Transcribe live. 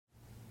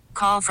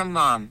call from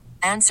mom.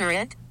 Answer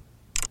it.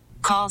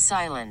 Call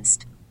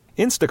silenced.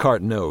 Instacart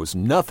knows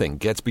nothing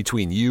gets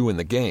between you and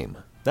the game.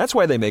 That's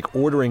why they make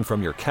ordering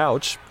from your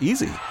couch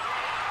easy.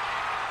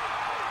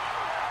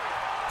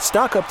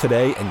 Stock up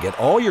today and get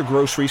all your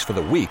groceries for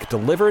the week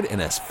delivered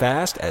in as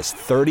fast as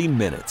 30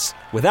 minutes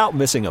without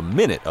missing a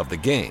minute of the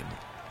game.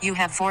 You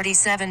have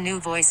 47 new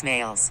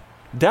voicemails.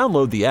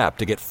 Download the app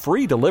to get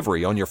free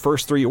delivery on your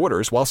first 3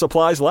 orders while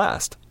supplies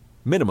last.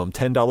 Minimum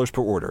 $10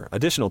 per order.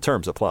 Additional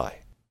terms apply.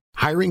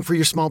 Hiring for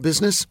your small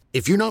business?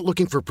 If you're not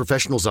looking for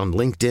professionals on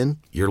LinkedIn,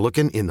 you're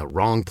looking in the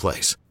wrong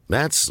place.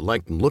 That's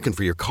like looking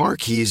for your car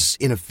keys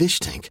in a fish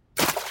tank.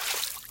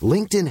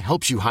 LinkedIn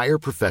helps you hire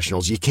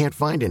professionals you can't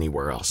find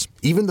anywhere else,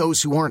 even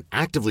those who aren't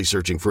actively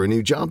searching for a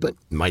new job but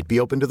might be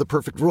open to the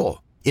perfect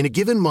role. In a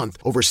given month,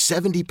 over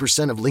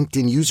 70% of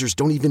LinkedIn users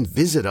don't even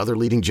visit other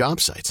leading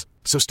job sites.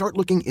 So start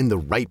looking in the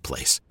right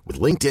place. With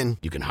LinkedIn,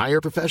 you can hire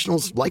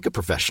professionals like a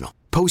professional.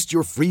 Post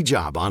your free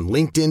job on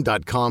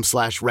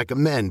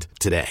linkedin.com/recommend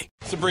today.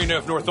 Sabrina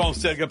of North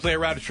Olmsted going to play a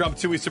round of Trump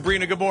Toohey.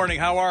 Sabrina, good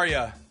morning. How are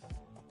you?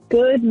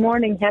 Good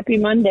morning. Happy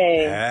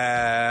Monday.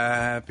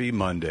 Happy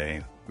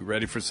Monday. We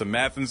ready for some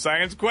math and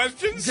science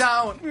questions?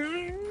 Don't.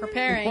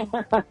 Preparing.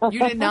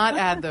 You did not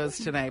add those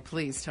today.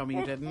 Please tell me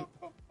you didn't.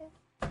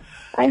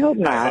 I hope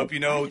not. I hope you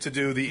know to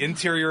do the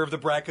interior of the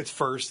brackets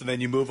first, and then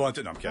you move on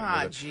to... No, I'm kidding.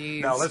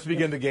 Jeez. Now, let's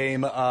begin the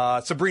game.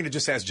 Sabrina,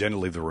 just ask Jen to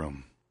leave the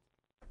room.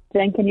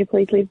 Jen, can you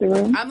please leave the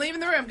room? I'm leaving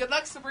the room. Good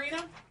luck,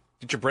 Sabrina.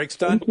 Get your brakes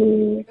done? Thank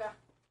you.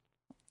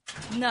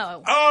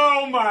 No.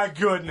 Oh, my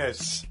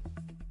goodness.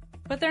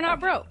 But they're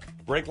not broke.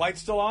 Brake light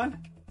still on?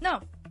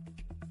 No.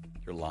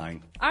 You're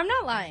lying. I'm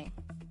not lying.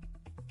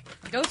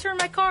 Go turn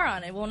my car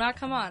on. It will not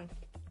come on.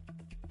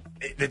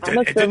 I'm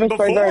a service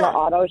worker at an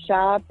auto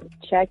shop.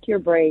 Check your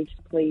brakes,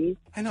 please.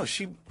 I know.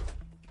 She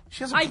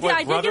has a I did get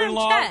them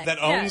brother-in-law checked, that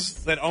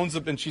owns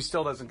them, and she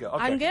still doesn't go.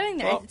 Okay. I'm getting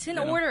there. Well, it's in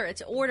order.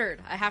 It's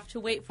ordered. I have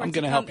to wait for it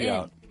to come in. I'm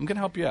going to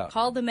help you out.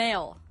 Call the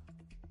mail.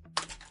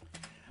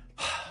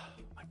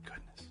 My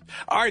goodness.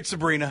 All right,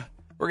 Sabrina.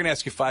 We're going to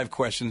ask you 5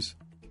 questions.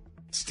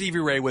 Stevie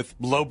Ray with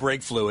low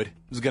brake fluid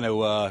is going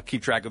to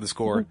keep track of the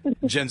score.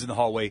 Jen's in the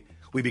hallway.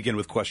 We begin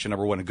with question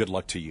number 1, and good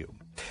luck to you.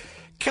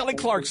 Kelly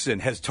Clarkson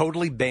has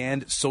totally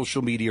banned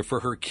social media for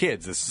her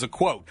kids. This is a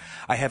quote.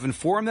 I have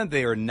informed them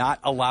they are not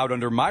allowed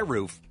under my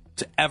roof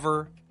to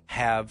ever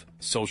have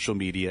social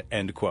media,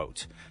 end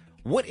quote.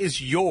 What is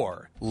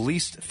your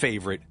least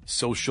favorite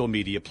social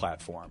media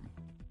platform?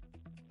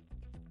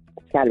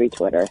 It's got to be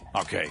Twitter.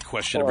 Okay,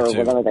 question or number 2.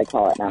 Or whatever they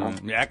call it now.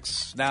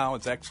 X now.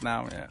 It's X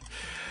now, yeah.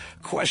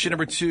 Question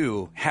number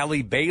 2.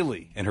 Halle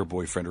Bailey and her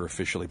boyfriend are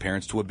officially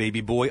parents to a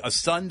baby boy, a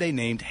son they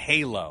named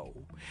Halo.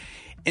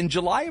 In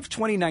July of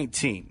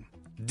 2019,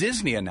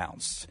 Disney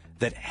announced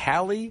that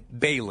Halle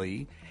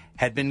Bailey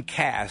had been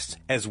cast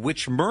as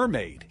which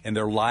mermaid in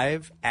their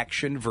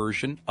live-action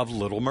version of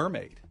Little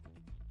Mermaid?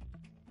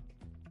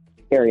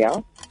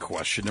 Ariel.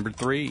 Question number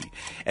 3.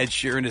 Ed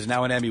Sheeran is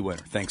now an Emmy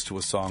winner thanks to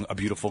a song, A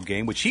Beautiful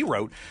Game, which he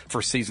wrote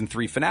for season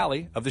 3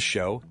 finale of the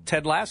show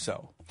Ted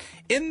Lasso.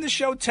 In the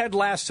show Ted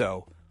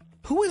Lasso,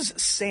 who is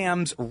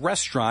Sam's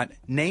restaurant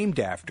named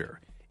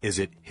after? Is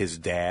it his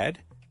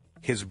dad,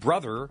 his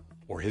brother,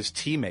 or his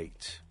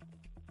teammate?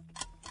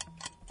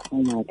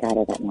 Oh, my God,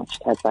 I don't watch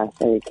Ted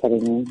Lasso. Are you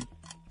kidding me?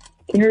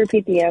 Can you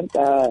repeat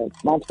the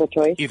multiple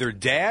choice? Either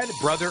dad,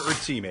 brother, or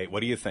teammate.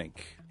 What do you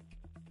think?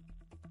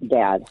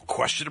 Dad.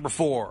 Question number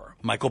 4.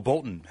 Michael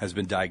Bolton has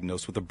been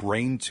diagnosed with a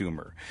brain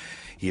tumor.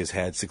 He has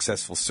had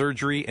successful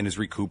surgery and is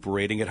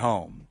recuperating at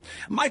home.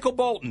 Michael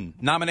Bolton,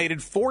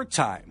 nominated 4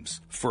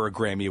 times for a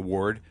Grammy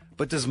Award,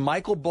 but does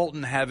Michael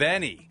Bolton have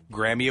any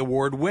Grammy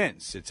Award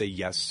wins? It's a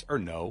yes or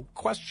no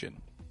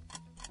question.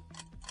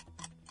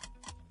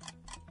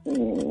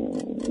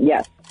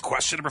 Yes.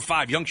 Question number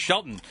 5. Young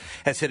Shelton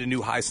has hit a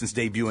new high since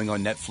debuting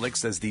on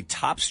Netflix as the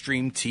top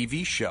streamed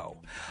TV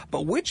show.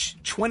 But which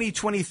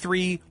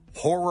 2023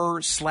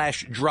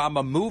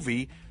 horror/drama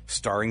movie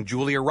starring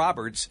Julia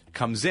Roberts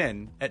comes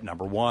in at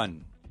number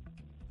 1?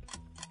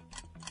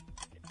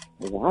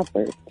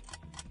 Robert.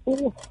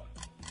 Ooh.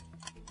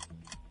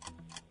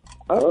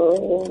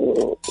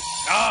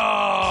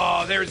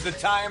 Oh, there's the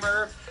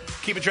timer.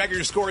 Keeping track of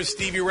your scores,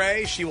 Stevie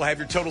Ray. She will have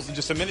your totals in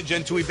just a minute.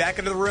 Jen Toohey back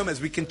into the room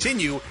as we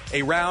continue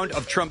a round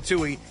of Trump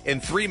Toohey in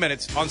 3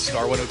 minutes on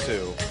Star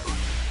 102.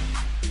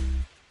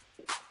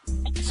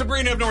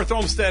 Sabrina of North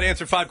Olmsted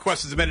answered 5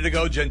 questions a minute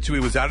ago. Jen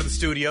Toohey was out of the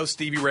studio.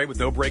 Stevie Ray with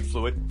no brake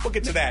fluid. We'll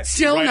get to that.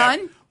 Still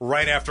none?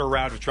 Right after a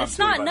round of Trump Toohey. It's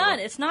not none.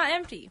 It's not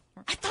empty.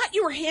 I thought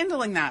you were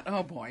handling that.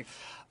 Oh, boy.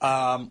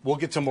 We'll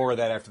get to more of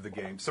that after the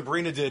game.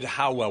 Sabrina did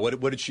how well?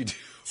 What did she do?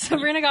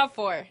 Sabrina got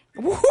 4.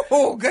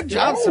 Whoa, good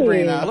job,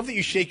 Sabrina. I love that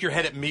you shake your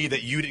head at me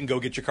that you didn't go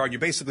get your car. You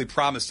basically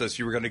promised us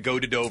you were going to go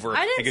to Dover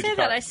I and didn't get say your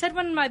car. that. I said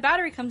when my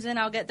battery comes in,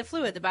 I'll get the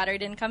fluid. The battery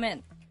didn't come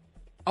in.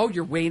 Oh,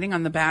 you're waiting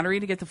on the battery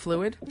to get the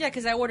fluid? Yeah,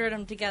 because I ordered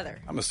them together.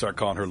 I'm going to start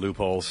calling her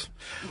loopholes.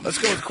 Let's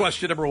go with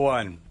question number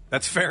 1.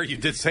 That's fair. You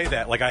did say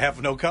that. Like I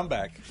have no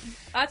comeback.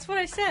 That's what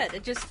I said.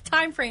 It just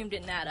time frame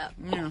didn't add up.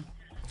 Yeah.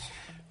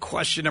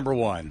 Question number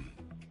 1.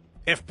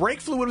 If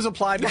brake fluid was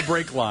applied to the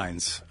brake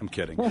lines, I'm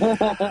kidding.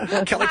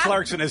 Kelly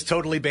Clarkson has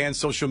totally banned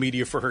social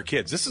media for her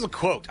kids. This is a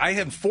quote. I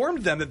have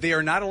informed them that they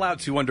are not allowed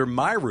to, under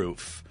my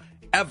roof,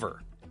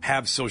 ever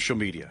have social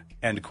media,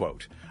 end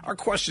quote. Our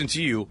question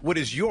to you, what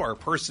is your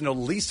personal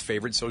least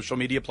favorite social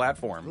media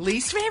platform?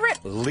 Least favorite?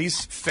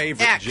 Least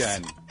favorite, X.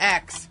 Jen.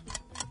 X.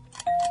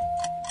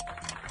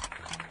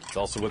 It's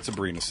also what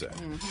Sabrina said.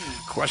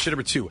 Question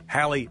number 2.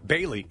 Halle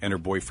Bailey and her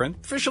boyfriend,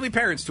 officially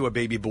parents to a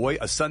baby boy,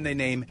 a son they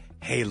name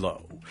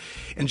Halo.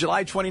 In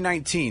July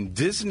 2019,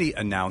 Disney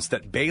announced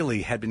that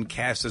Bailey had been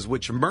cast as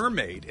which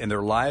mermaid in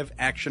their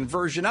live-action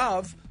version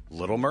of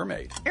Little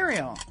Mermaid?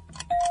 Ariel.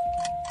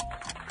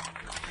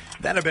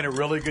 That'd have been a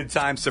really good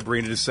time,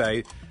 Sabrina, to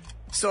say.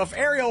 So if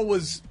Ariel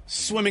was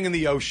swimming in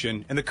the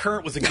ocean and the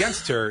current was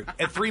against her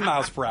at 3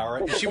 miles per hour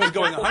and she was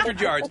going 100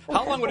 yards,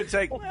 how long would it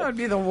take? That would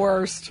be the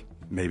worst.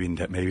 Maybe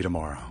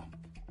tomorrow.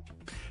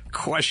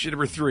 Question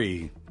number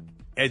 3.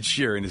 Ed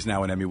Sheeran is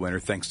now an Emmy winner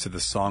thanks to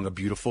the song A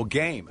Beautiful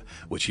Game,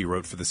 which he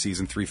wrote for the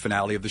season 3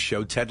 finale of the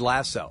show Ted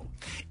Lasso.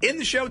 In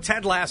the show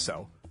Ted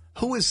Lasso,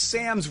 who is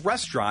Sam's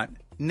restaurant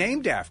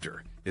named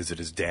after? Is it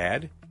his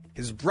dad,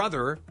 his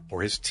brother,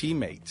 or his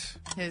teammate?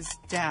 His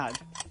dad.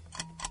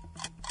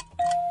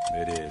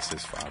 It is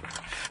his father.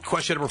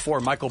 Question number 4.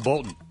 Michael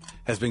Bolton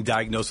has been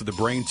diagnosed with a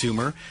brain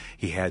tumor.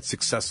 He had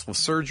successful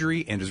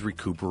surgery and is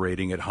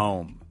recuperating at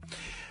home.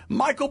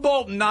 Michael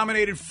Bolton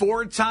nominated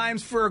 4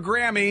 times for a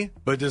Grammy,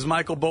 but does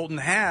Michael Bolton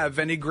have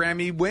any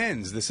Grammy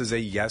wins? This is a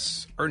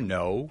yes or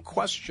no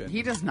question.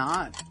 He does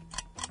not.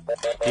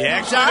 He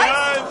actually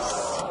does.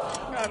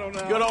 I don't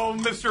know. Good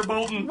old Mr.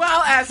 Bolton.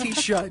 Well, as he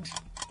should.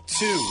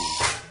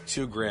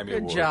 2 Grammy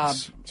Good awards. job.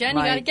 Jen,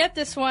 Mike. you got to get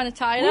this one and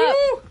tie it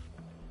up.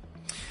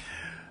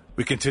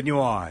 We continue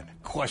on.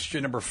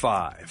 Question number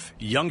 5.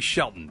 Young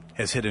Shelton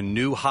has hit a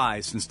new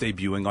high since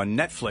debuting on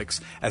Netflix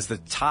as the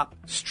top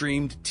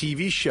streamed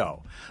TV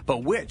show.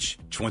 But which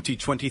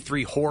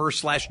 2023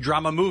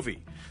 horror/drama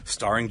movie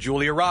starring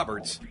Julia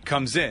Roberts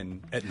comes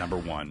in at number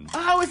 1?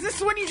 Oh, is this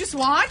the one you just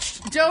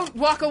watched? Don't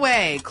walk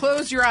away.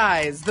 Close your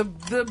eyes. The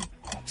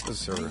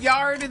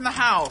yard in the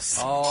house.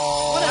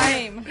 Oh. What a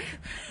name.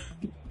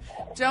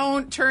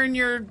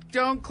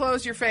 Don't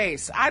close your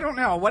face. I don't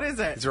know. What is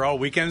it? These are all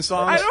weekend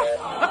songs?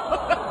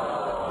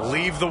 I don't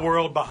Leave the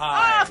World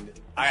Behind.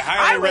 I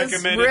highly was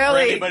recommend it for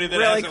really, anybody that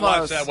really hasn't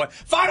close. watched that one.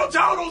 Final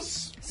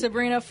totals!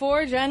 Sabrina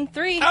 4, Jen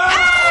 3.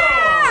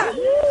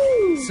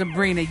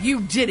 Sabrina,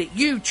 you did it.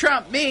 You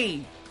trumped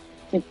me.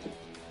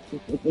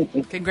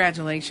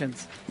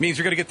 Congratulations. Means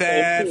you're going to get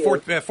that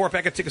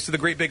 4-pack of tickets to the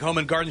Great Big Home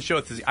and Garden Show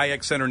at the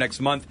IX Center next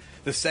month,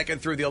 the 2nd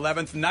through the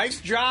 11th.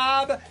 Nice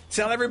job.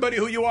 Tell everybody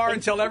who you are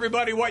and tell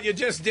everybody what you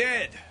just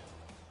did.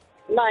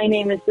 My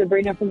name is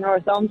Sabrina from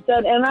North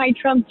Olmsted, and I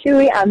trumped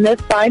Toohey on this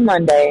fine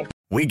Monday.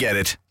 We get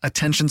it.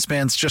 Attention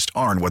spans just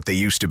aren't what they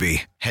used to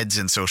be. Heads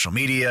in social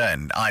media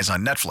and eyes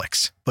on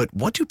Netflix. But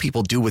what do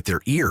people do with their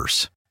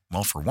ears?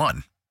 Well, for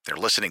one, they're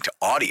listening to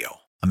audio.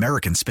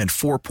 Americans spend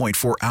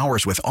 4.4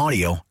 hours with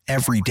audio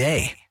every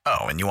day.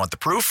 Oh, and you want the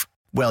proof?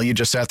 Well, you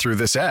just sat through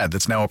this ad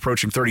that's now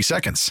approaching 30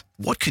 seconds.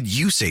 What could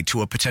you say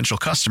to a potential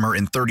customer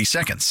in 30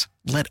 seconds?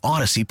 Let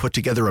Odyssey put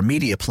together a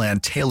media plan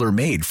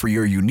tailor-made for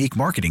your unique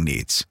marketing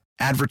needs.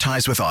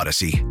 Advertise with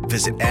Odyssey.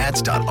 Visit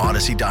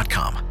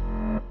ads.odyssey.com.